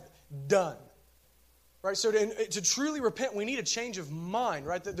what I have done. Right, so to truly repent, we need a change of mind,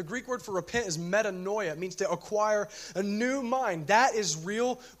 right? The Greek word for repent is metanoia. It means to acquire a new mind. That is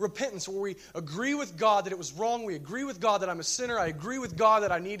real repentance, where we agree with God that it was wrong. We agree with God that I'm a sinner. I agree with God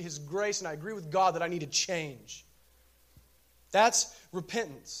that I need his grace, and I agree with God that I need to change. That's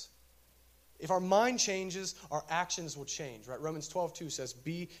repentance. If our mind changes, our actions will change, right? Romans 12:2 says,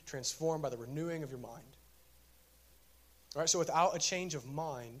 be transformed by the renewing of your mind. All right, so without a change of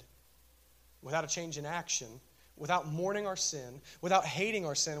mind, without a change in action, without mourning our sin, without hating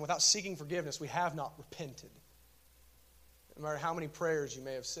our sin, without seeking forgiveness, we have not repented. No matter how many prayers you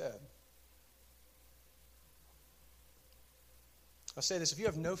may have said. I'll say this, if you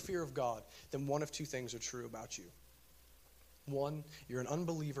have no fear of God, then one of two things are true about you. One, you're an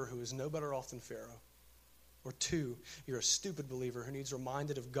unbeliever who is no better off than Pharaoh. Or two, you're a stupid believer who needs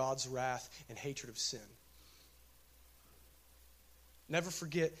reminded of God's wrath and hatred of sin. Never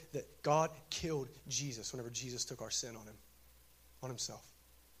forget that God killed Jesus whenever Jesus took our sin on himself.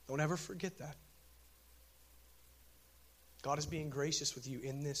 Don't ever forget that. God is being gracious with you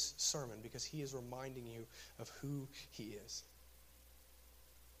in this sermon because he is reminding you of who he is.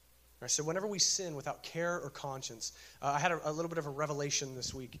 All right, so whenever we sin without care or conscience, I had a little bit of a revelation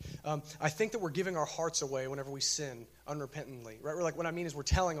this week. I think that we're giving our hearts away whenever we sin unrepentantly. Right? We're what I mean is we're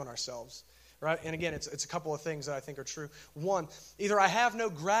telling on ourselves. Right? And again, it's a couple of things that I think are true. One, either I have no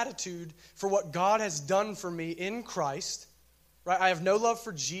gratitude for what God has done for me in Christ. Right? I have no love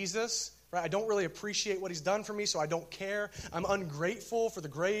for Jesus. Right? I don't really appreciate what he's done for me, so I don't care. I'm ungrateful for the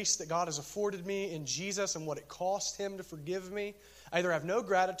grace that God has afforded me in Jesus and what it cost him to forgive me. I either have no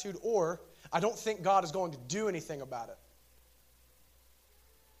gratitude or I don't think God is going to do anything about it.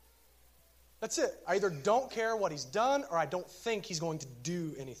 That's it. I either don't care what he's done or I don't think he's going to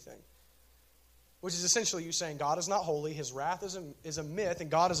do anything. Which is essentially you saying God is not holy, his wrath is a myth, and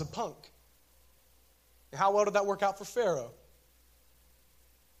God is a punk. And how well did that work out for Pharaoh?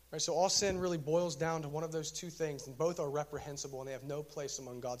 Right, so all sin really boils down to one of those two things, and both are reprehensible, and they have no place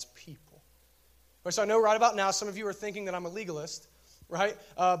among God's people. Right, so I know right about now some of you are thinking that I'm a legalist, right?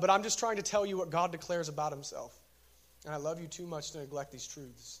 But I'm just trying to tell you what God declares about himself. And I love you too much to neglect these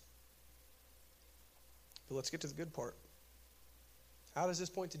truths. But let's get to the good part. How does this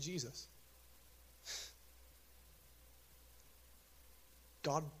point to Jesus?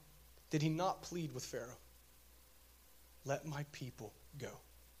 God, did he not plead with Pharaoh? Let my people go.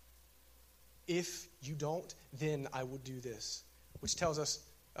 If you don't, then I will do this. Which tells us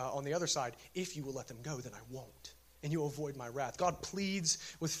on the other side, if you will let them go, then I won't. And you'll avoid my wrath. God pleads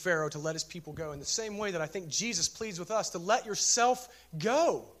with Pharaoh to let his people go in the same way that I think Jesus pleads with us to let yourself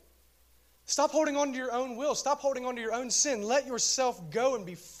go. Stop holding on to your own will. Stop holding on to your own sin. Let yourself go and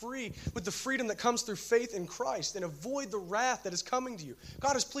be free with the freedom that comes through faith in Christ and avoid the wrath that is coming to you.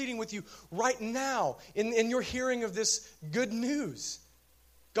 God is pleading with you right now in your hearing of this good news.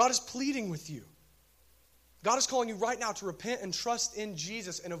 God is pleading with you. God is calling you right now to repent and trust in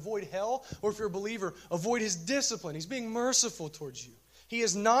Jesus and avoid hell, or if you're a believer, avoid his discipline. He's being merciful towards you. He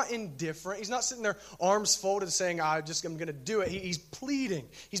is not indifferent. He's not sitting there arms folded saying, I'm going to do it. He's pleading.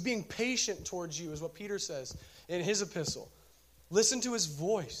 He's being patient towards you, is what Peter says in his epistle. Listen to his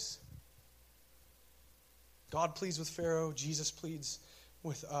voice. God pleads with Pharaoh. Jesus pleads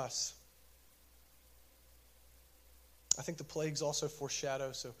with us. I think the plagues also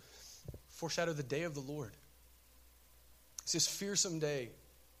foreshadow the day of the Lord. It's this fearsome day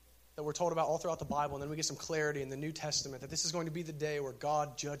that we're told about all throughout the Bible, and then we get some clarity in the New Testament that this is going to be the day where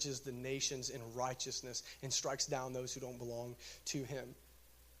God judges the nations in righteousness and strikes down those who don't belong to him.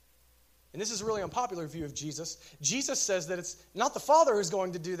 And this is a really unpopular view of Jesus. Jesus says that it's not the Father who's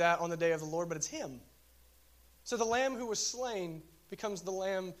going to do that on the day of the Lord, but it's him. So the lamb who was slain becomes the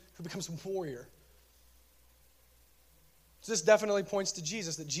lamb who becomes a warrior. So this definitely points to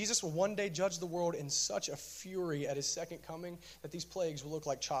Jesus, that Jesus will one day judge the world in such a fury at his second coming that these plagues will look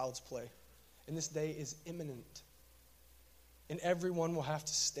like child's play. And this day is imminent. And everyone will have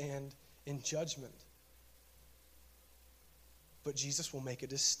to stand in judgment. But Jesus will make a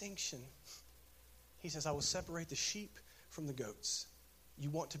distinction. He says, I will separate the sheep from the goats. You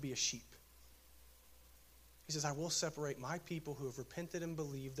want to be a sheep. He says, I will separate my people who have repented and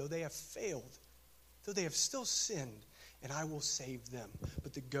believed, though they have failed, though they have still sinned, and I will save them.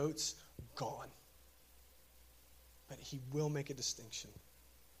 But the goats, gone. But he will make a distinction.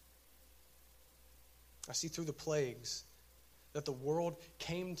 I see through the plagues that the world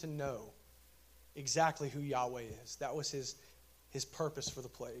came to know exactly who Yahweh is. That was his purpose for the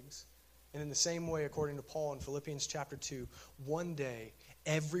plagues. And in the same way, according to Paul in Philippians chapter 2, one day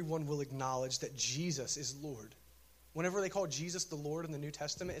everyone will acknowledge that Jesus is Lord. Whenever they call Jesus the Lord in the New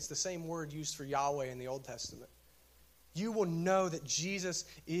Testament, it's the same word used for Yahweh in the Old Testament. You will know that Jesus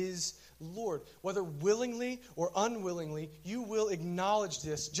is Lord. Whether willingly or unwillingly, you will acknowledge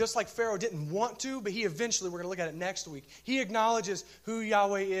this, just like Pharaoh didn't want to, but he eventually, we're going to look at it next week, he acknowledges who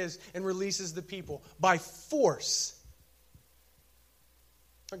Yahweh is and releases the people by force.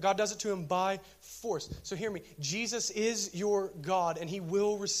 God does it to him by force. So hear me. Jesus is your God, and he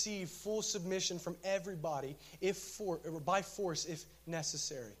will receive full submission from everybody by force if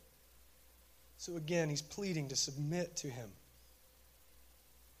necessary. So again, he's pleading to submit to him.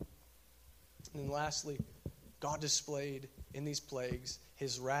 And then lastly, God displayed in these plagues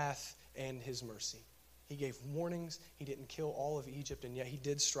his wrath and his mercy. He gave warnings. He didn't kill all of Egypt, and yet he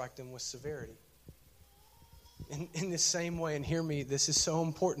did strike them with severity. In the same way, and hear me, this is so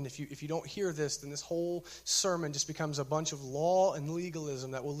important. If you don't hear this, then this whole sermon just becomes a bunch of law and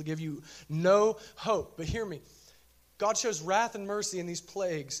legalism that will give you no hope. But hear me. God shows wrath and mercy in these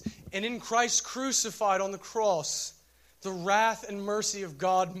plagues. And in Christ crucified on the cross, the wrath and mercy of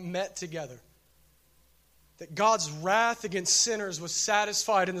God met together. That God's wrath against sinners was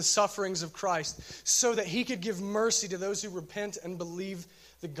satisfied in the sufferings of Christ so that he could give mercy to those who repent and believe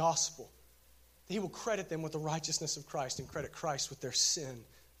the gospel. He will credit them with the righteousness of Christ and credit Christ with their sin. And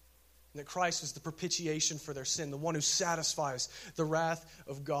that Christ is the propitiation for their sin, the one who satisfies the wrath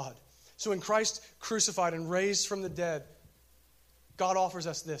of God. So in Christ crucified and raised from the dead, God offers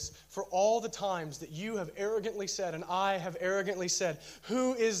us this. For all the times that you have arrogantly said, and I have arrogantly said,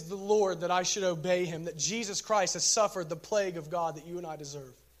 who is the Lord that I should obey him? That Jesus Christ has suffered the plague of God that you and I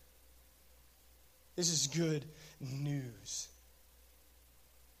deserve. This is good news.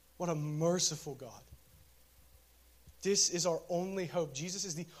 What a merciful God. This is our only hope. Jesus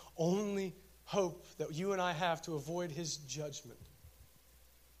is the only hope that you and I have to avoid his judgment.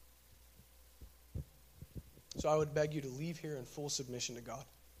 So I would beg you to leave here in full submission to God.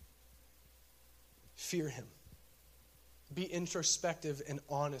 Fear him. Be introspective and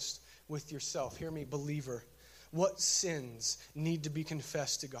honest with yourself. Hear me, believer. What sins need to be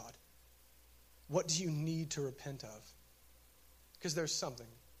confessed to God? What do you need to repent of? Because there's something.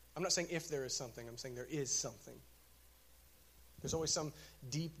 I'm not saying if there is something. I'm saying there is something. There's always some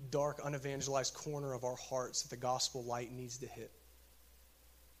deep, dark, unevangelized corner of our hearts that the gospel light needs to hit.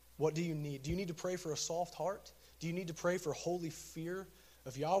 What do you need? Do you need to pray for a soft heart? Do you need to pray for holy fear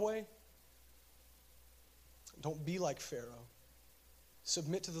of Yahweh? Don't be like Pharaoh.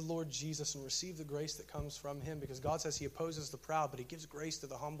 Submit to the Lord Jesus and receive the grace that comes from him, because God says he opposes the proud, but he gives grace to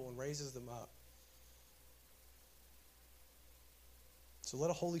the humble and raises them up. So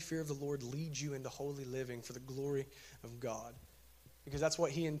let a holy fear of the Lord lead you into holy living for the glory of God, because that's what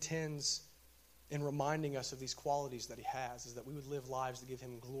he intends in reminding us of these qualities that he has, is that we would live lives that give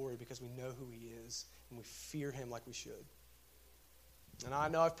him glory because we know who he is and we fear him like we should. And I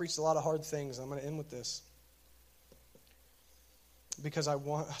know I've preached a lot of hard things. I'm going to end with this, because I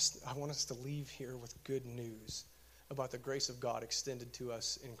want us to leave here with good news about the grace of God extended to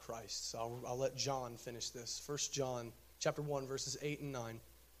us in Christ. So I'll let John finish this. 1 John chapter 1, verses 8 and 9.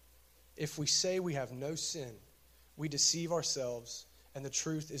 If we say we have no sin, we deceive ourselves, and the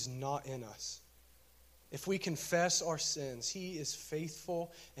truth is not in us. If we confess our sins, he is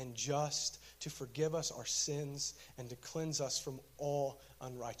faithful and just to forgive us our sins and to cleanse us from all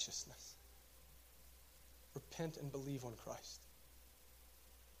unrighteousness. Repent and believe on Christ.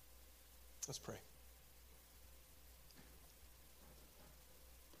 Let's pray.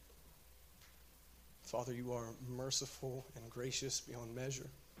 Father, you are merciful and gracious beyond measure.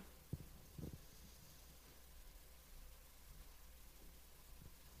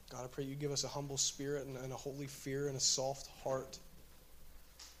 God, I pray you give us a humble spirit and a holy fear and a soft heart.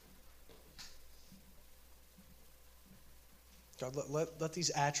 God, let these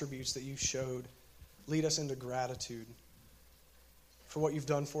attributes that you showed lead us into gratitude for what you've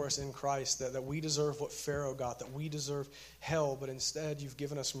done for us in Christ, that we deserve what Pharaoh got, that we deserve hell, but instead you've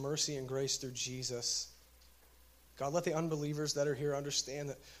given us mercy and grace through Jesus. God, let the unbelievers that are here understand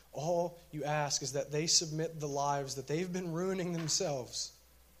that all you ask is that they submit the lives that they've been ruining themselves.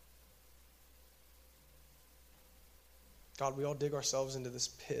 God, we all dig ourselves into this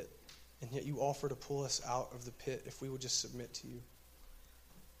pit, and yet you offer to pull us out of the pit if we would just submit to you.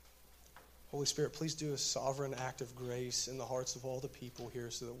 Holy Spirit, please do a sovereign act of grace in the hearts of all the people here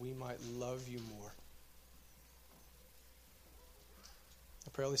so that we might love you more. I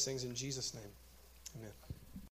pray all these things in Jesus' name. Amen.